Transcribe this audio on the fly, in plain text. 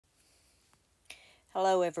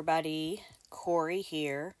Hello everybody, Corey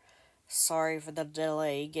here. Sorry for the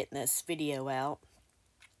delay getting this video out.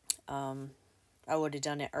 I would have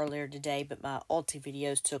done it earlier today, but my ulti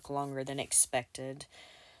videos took longer than expected.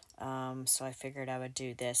 So I figured I would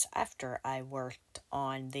do this after I worked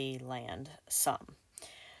on the land some.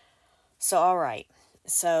 So alright,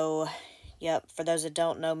 so yep, for those that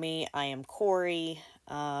don't know me, I am Corey.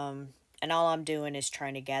 And all I'm doing is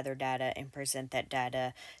trying to gather data and present that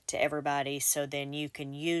data to everybody so then you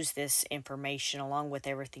can use this information along with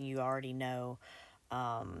everything you already know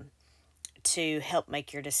to help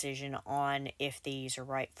make your decision on if these are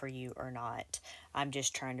right for you or not. I'm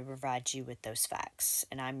just trying to provide you with those facts.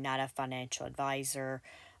 And I'm not a financial advisor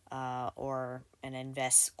or an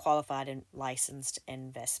qualified and licensed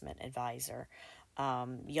investment advisor.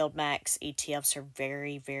 YieldMax ETFs are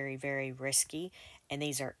very, very, very risky, and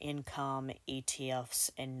these are income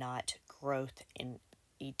ETFs and not growth in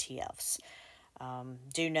ETFs.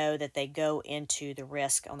 Do know that they go into the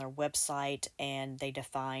risk on their website and they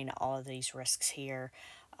define all of these risks here.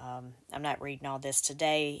 I'm not reading all this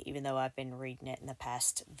today, even though I've been reading it in the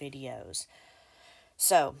past videos.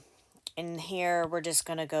 So, in here, we're just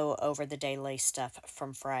going to go over the daily stuff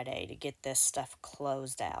from Friday to get this stuff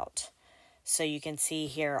closed out. So you can see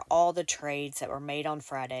here all the trades that were made on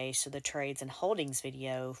Friday. So the trades and holdings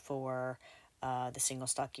video for the single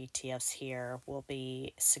stock ETFs here will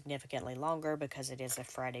be significantly longer because it is a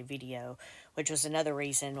Friday video, which was another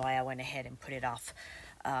reason why I went ahead and put it off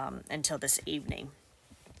until this evening.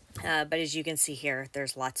 But as you can see here,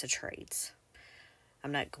 there's lots of trades.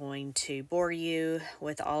 I'm not going to bore you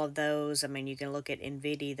with all of those. I mean, you can look at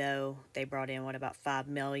NVIDIA, though. They brought in, what, about 5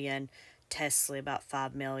 million. Tesla, about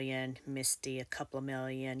 5 million. Misty, a couple of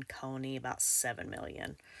million. Coney, about 7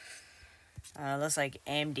 million. Looks like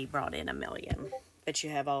AMD brought in 1 million. But you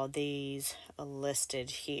have all of these listed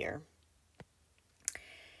here.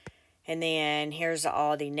 And then here's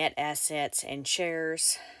all the net assets and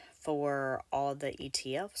shares for all the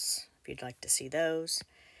ETFs, if you'd like to see those.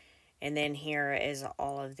 And then here is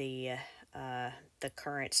all of the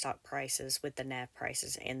current stock prices with the NAV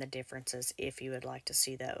prices and the differences if you would like to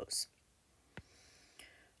see those.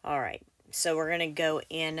 All right, so we're going to go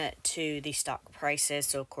into the stock prices.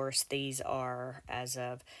 So, of course, these are as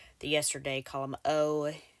of the yesterday. Column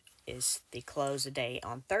O is the close of day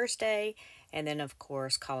on Thursday. And then, of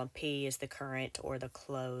course, column P is the current or the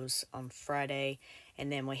close on Friday.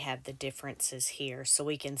 And then we have the differences here. So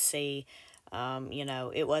we can see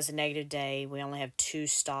it was a negative day. We only have 2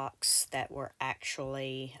 stocks that were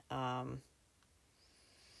actually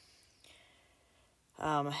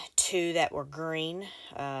 2 that were green,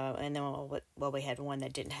 and then we had 1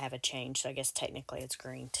 that didn't have a change. So I guess technically it's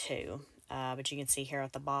green too. But you can see here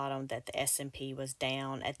at the bottom that the S&P was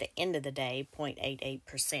down at the end of the day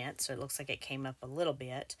 0.88%. So it looks like it came up a little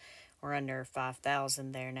bit. We're under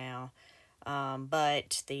 5,000 there now.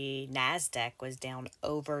 But the NASDAQ was down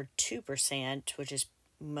over 2%, which is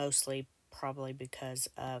mostly probably because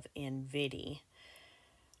of NVIDIA.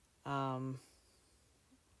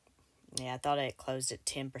 Yeah, I thought it closed at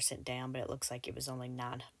 10% down, but it looks like it was only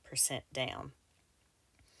 9% down.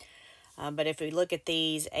 But if we look at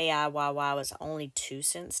these, AIYY was only 2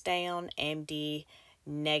 cents down, AMD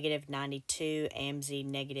negative 92, AMZ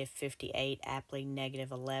negative 58, Apple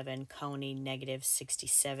negative 11, Coney negative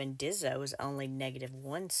 67, Dizzo was only negative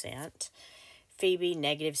 1 cent, Phoebe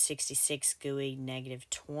negative 66, GUI negative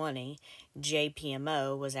 20,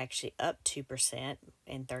 JPMO was actually up 2%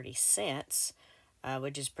 and 30 cents,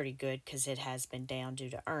 which is pretty good because it has been down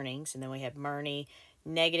due to earnings. And then we have Murney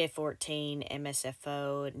negative 14,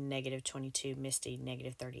 MSFO negative 22, Misty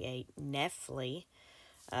negative 38, Nefli.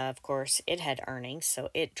 Of course, it had earnings, so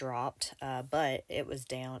it dropped, but it was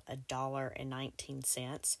down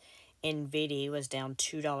 $1.19. NVIDIA was down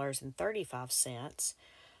 $2.35.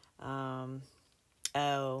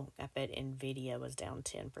 I bet NVIDIA was down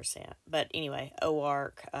 10%. But anyway,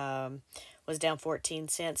 OARC was down 14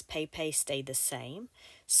 cents. PayPay stayed the same.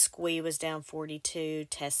 Squee was down 42.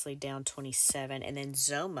 Tesla down 27. And then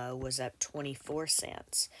Zomo was up 24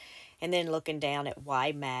 cents. And then looking down at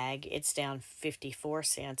YMAG, it's down 54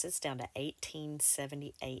 cents. It's down to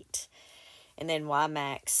 18.78. And then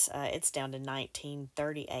YMAX, it's down to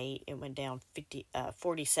 19.38. It went down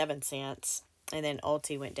 47 cents. And then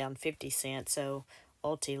Ulti went down 50 cents. So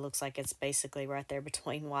Ulti looks like it's basically right there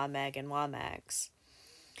between YMAG and YMAX.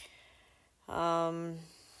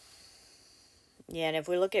 Yeah, and if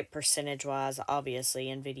we look at percentage-wise, obviously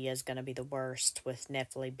NVIDIA is going to be the worst, with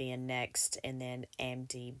Nefli being next and then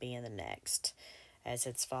AMD being the next, as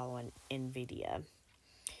it's following NVIDIA.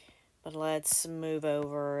 But let's move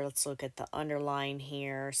over. Let's look at the underline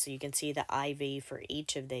here. So you can see the IV for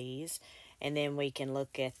each of these. And then we can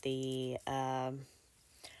look at the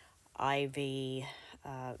IV,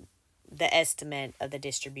 the estimate of the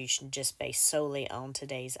distribution just based solely on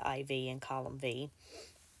today's IV in column V.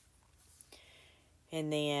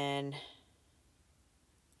 And then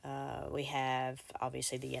we have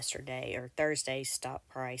obviously the yesterday or Thursday stock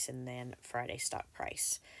price and then Friday stock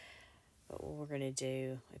price. But what we're going to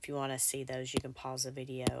do, if you want to see those, you can pause the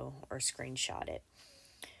video or screenshot it.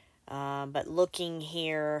 But looking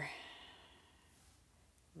here,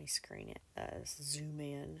 let me screen it, zoom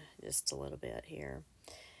in just a little bit here.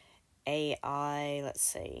 AI, let's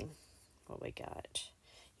see what we got.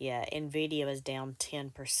 Yeah, NVIDIA was down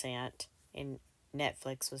 10%, and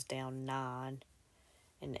Netflix was down 9%,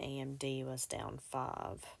 and AMD was down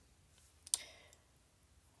 5%.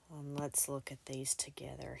 Let's look at these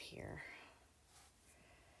together here.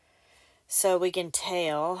 So we can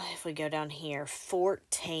tell, if we go down here,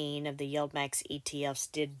 14 of the YieldMax ETFs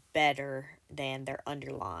did better than their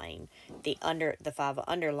underlying. The 5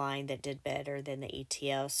 underlying that did better than the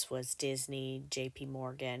ETFs was Disney, JP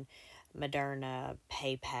Morgan, Moderna,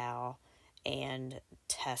 PayPal, and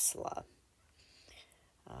Tesla.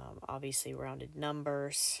 Obviously rounded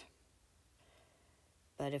numbers.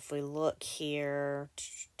 But if we look here,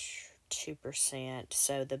 2%.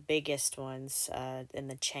 So the biggest ones in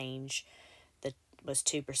the change that was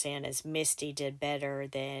 2% as Misty did better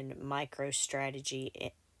than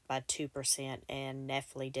MicroStrategy by 2%, and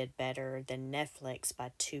Netflix did better than Netflix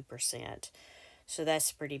by 2%. So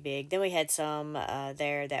that's pretty big. Then we had some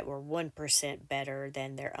there that were 1% better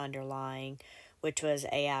than their underlying, which was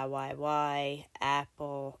AIYY,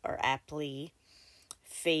 Apple or Apply,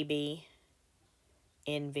 Phoebe,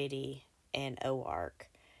 NVIDIA, and OARC.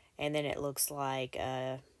 And then it looks like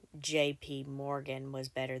JP Morgan was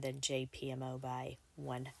better than JPMO by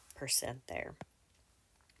 1% there.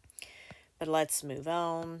 But let's move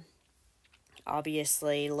on.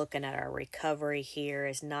 Obviously, looking at our recovery here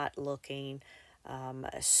is not looking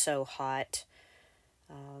so hot.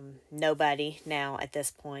 Nobody now at this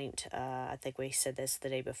point, I think we said this the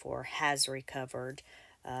day before, has recovered.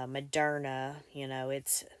 Moderna,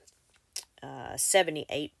 it's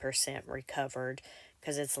 78% recovered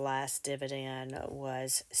because its last dividend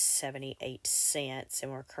was 78 cents,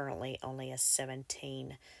 and we're currently only a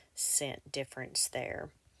 17-cent difference there.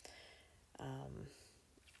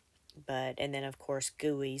 And then of course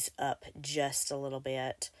GUI's up just a little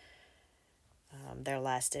bit. Their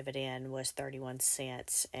last dividend was 31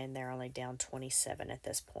 cents, and they're only down 27 at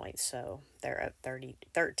this point, so they're up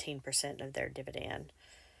 13% of their dividend.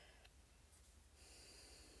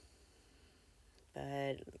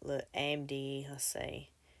 But look, AMD, let's see.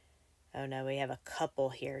 Oh no, we have a couple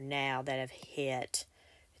here now that have hit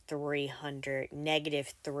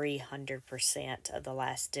negative 300% of the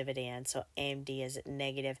last dividend. So AMD is at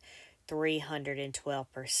negative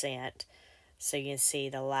 312%. So you can see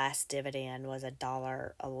the last dividend was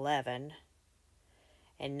 $1.11.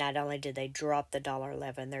 And not only did they drop the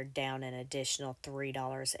 $1.11, they're down an additional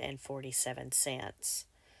 $3.47.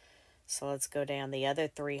 So let's go down the other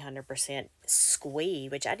 300% squee,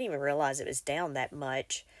 which I didn't even realize it was down that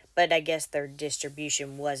much. But I guess their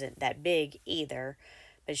distribution wasn't that big either.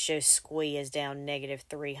 But it shows squee is down negative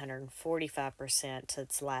 345% to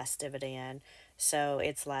its last dividend. So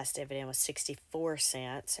its last dividend was 64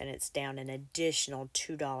 cents, and it's down an additional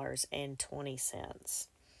 $2.20.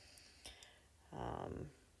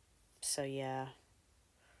 So yeah.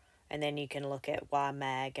 And then you can look at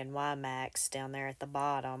YMAG and YMAX down there at the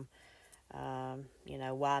bottom.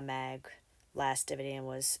 YMAG last dividend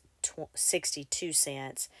was 62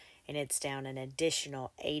 cents, and it's down an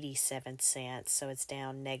additional 87 cents. So it's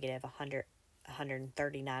down negative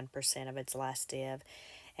 139% of its last div.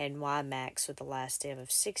 And YMAX with the last div of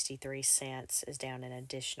 63 cents is down an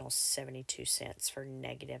additional 72 cents for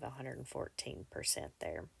negative 114%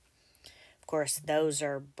 there. Of course, those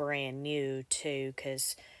are brand new too,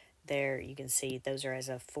 because there you can see those are as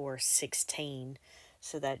of 4/16.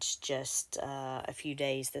 So that's just a few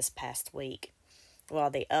days this past week, while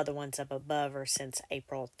the other ones up above are since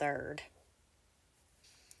April 3rd.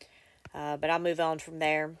 But I'll move on from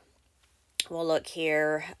there. We'll look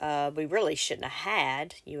here. We really shouldn't have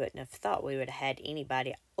had, you wouldn't have thought we would have had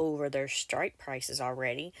anybody over their strike prices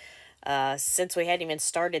already, since we hadn't even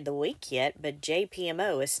started the week yet, but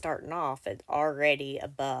JPMO is starting off at already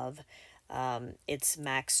above its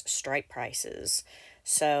max strike prices.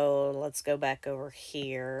 So let's go back over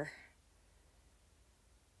here.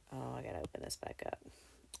 Oh, I gotta open this back up.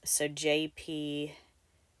 So JPMO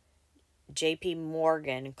JP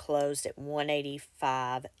Morgan closed at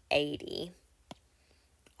 185.80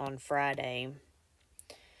 on Friday.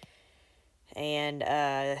 And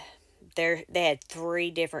they had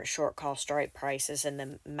three different short call strike prices, and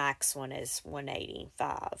the max one is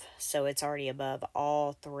 185. So it's already above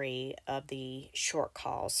all three of the short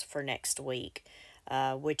calls for next week,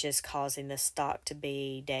 which is causing the stock to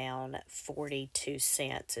be down 42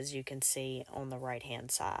 cents, as you can see on the right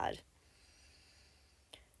hand side.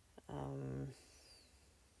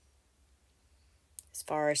 As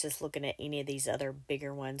far as just looking at any of these other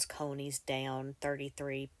bigger ones, Coney's down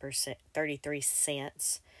 33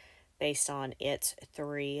 cents based on its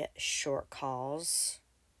three short calls.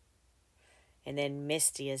 And then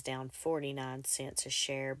Misty is down 49 cents a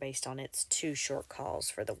share based on its two short calls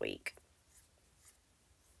for the week.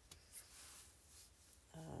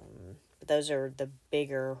 But those are the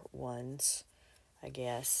bigger ones, I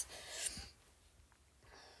guess.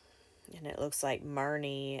 And it looks like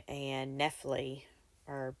Murny and Nestle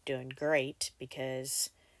are doing great because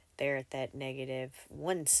they're at that negative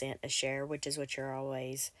 1 cent a share, which is what you're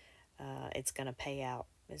always, it's going to pay out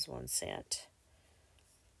is 1 cent.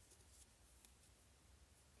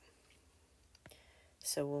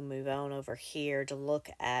 So we'll move on over here to look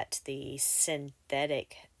at the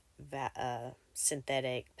synthetic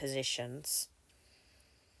positions.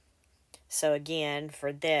 So again,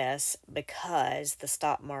 for this, because the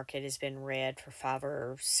stock market has been red for 5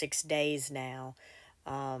 or 6 days now,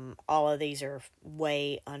 all of these are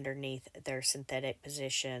way underneath their synthetic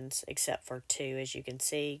positions, except for two, as you can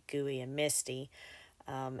see, Gooey and Misty.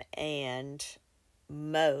 And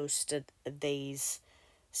most of these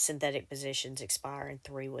synthetic positions expire in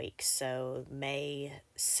 3 weeks, so May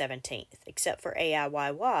 17th, except for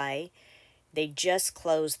AIYY. They just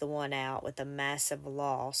closed the one out with a massive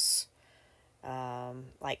loss,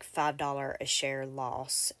 like $5 a share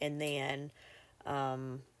loss, and then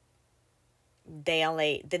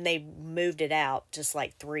they moved it out just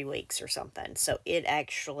like 3 weeks or something, so it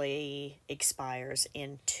actually expires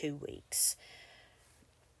in 2 weeks.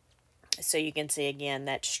 So you can see again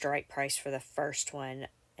that strike price for the first one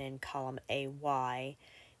in column AY.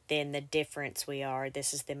 Then the difference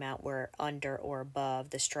this is the amount we're under or above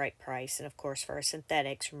the strike price. And of course for our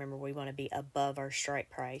synthetics, remember we want to be above our strike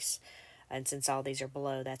price. And since all these are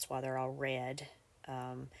below, that's why they're all red.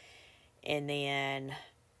 And then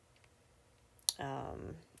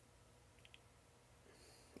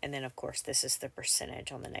of course this is the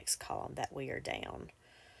percentage on the next column that we are down.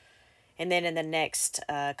 And then in the next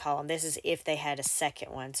column, this is if they had a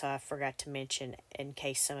second one. So I forgot to mention, in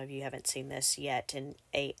case some of you haven't seen this yet, in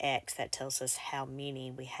AX, that tells us how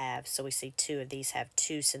many we have. So we see two of these have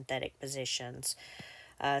two synthetic positions.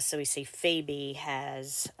 So we see Phoebe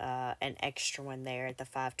has an extra one there at the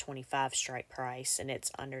 525 strike price, and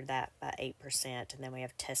it's under that by 8%. And then we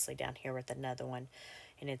have Tesla down here with another one,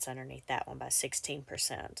 and it's underneath that one by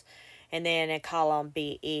 16%. And then in column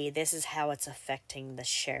BE, this is how it's affecting the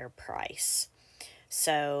share price.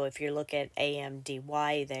 So if you look at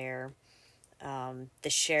AMDY there, the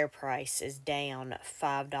share price is down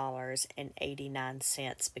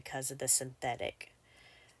 $5.89 because of the synthetic.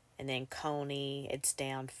 And then Coney, it's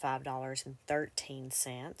down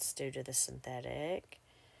 $5.13 due to the synthetic.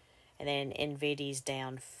 And then NVIDIA's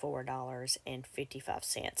down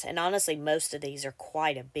 $4.55. And honestly, most of these are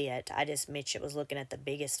quite a bit. I just was looking at the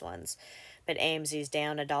biggest ones. But AMZ's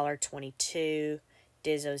down $1.22.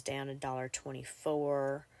 Dizzo's down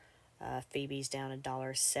 $1.24. Phoebe's down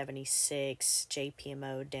 $1.76.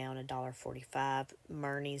 JPMO down $1.45.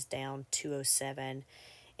 Murny's down $2.07.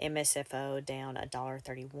 MSFO down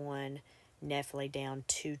 $1.31. Nestle down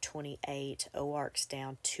 $2.28. OARC's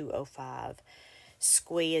down $2.05.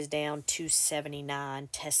 Squee is down $2.79.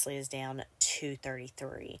 Tesla is down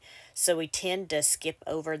 $2.33. So we tend to skip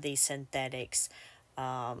over these synthetics,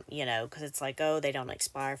 because it's like, oh, they don't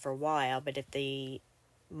expire for a while. But if the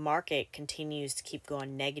market continues to keep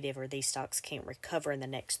going negative, or these stocks can't recover in the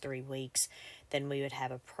next 3 weeks, then we would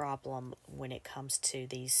have a problem when it comes to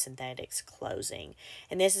these synthetics closing.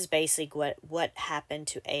 And this is basically what happened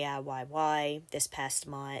to AIYY this past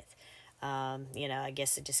month. I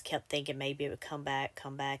guess it just kept thinking maybe it would come back,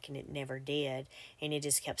 and it never did. And it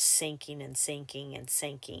just kept sinking and sinking and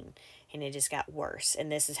sinking, and it just got worse.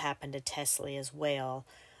 And this has happened to Tesla as well.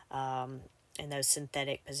 And those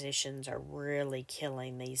synthetic positions are really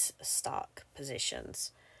killing these stock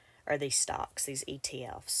positions, or these stocks, these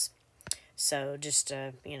ETFs. So just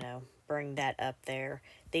to, bring that up there.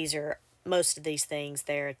 Most of these things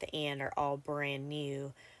there at the end are all brand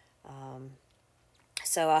new.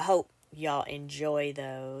 So I hope y'all enjoy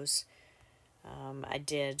those. I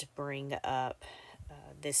did bring up,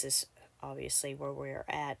 this is obviously where we're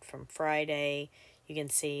at from Friday. You can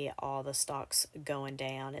see all the stocks going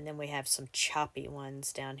down, and then we have some choppy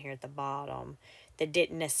ones down here at the bottom that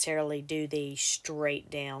didn't necessarily do the straight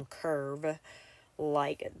down curve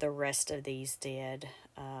like the rest of these did.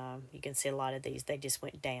 You can see a lot of these, they just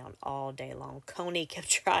went down all day long. Coney kept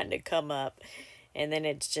trying to come up, and then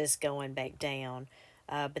it's just going back down.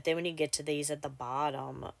 But then when you get to these at the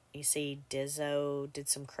bottom, you see Dizzo did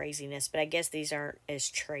some craziness, but I guess these aren't as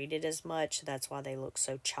traded as much. That's why they look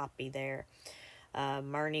so choppy there.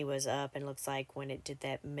 Murney was up, and looks like when it did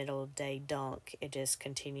that middle day dunk, it just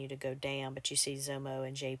continued to go down. But you see Zomo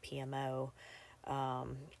and JPMO,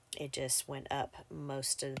 it just went up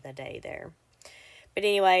most of the day there. But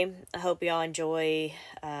anyway, I hope y'all enjoy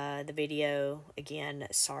the video. Again,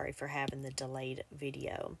 sorry for having the delayed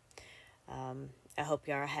video. I hope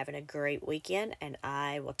y'all are having a great weekend, and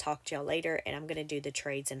I will talk to y'all later. And I'm going to do the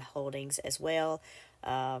trades and holdings as well,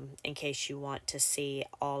 in case you want to see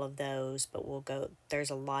all of those. But there's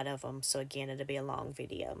a lot of them, so again, it'll be a long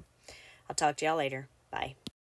video. I'll talk to y'all later. Bye.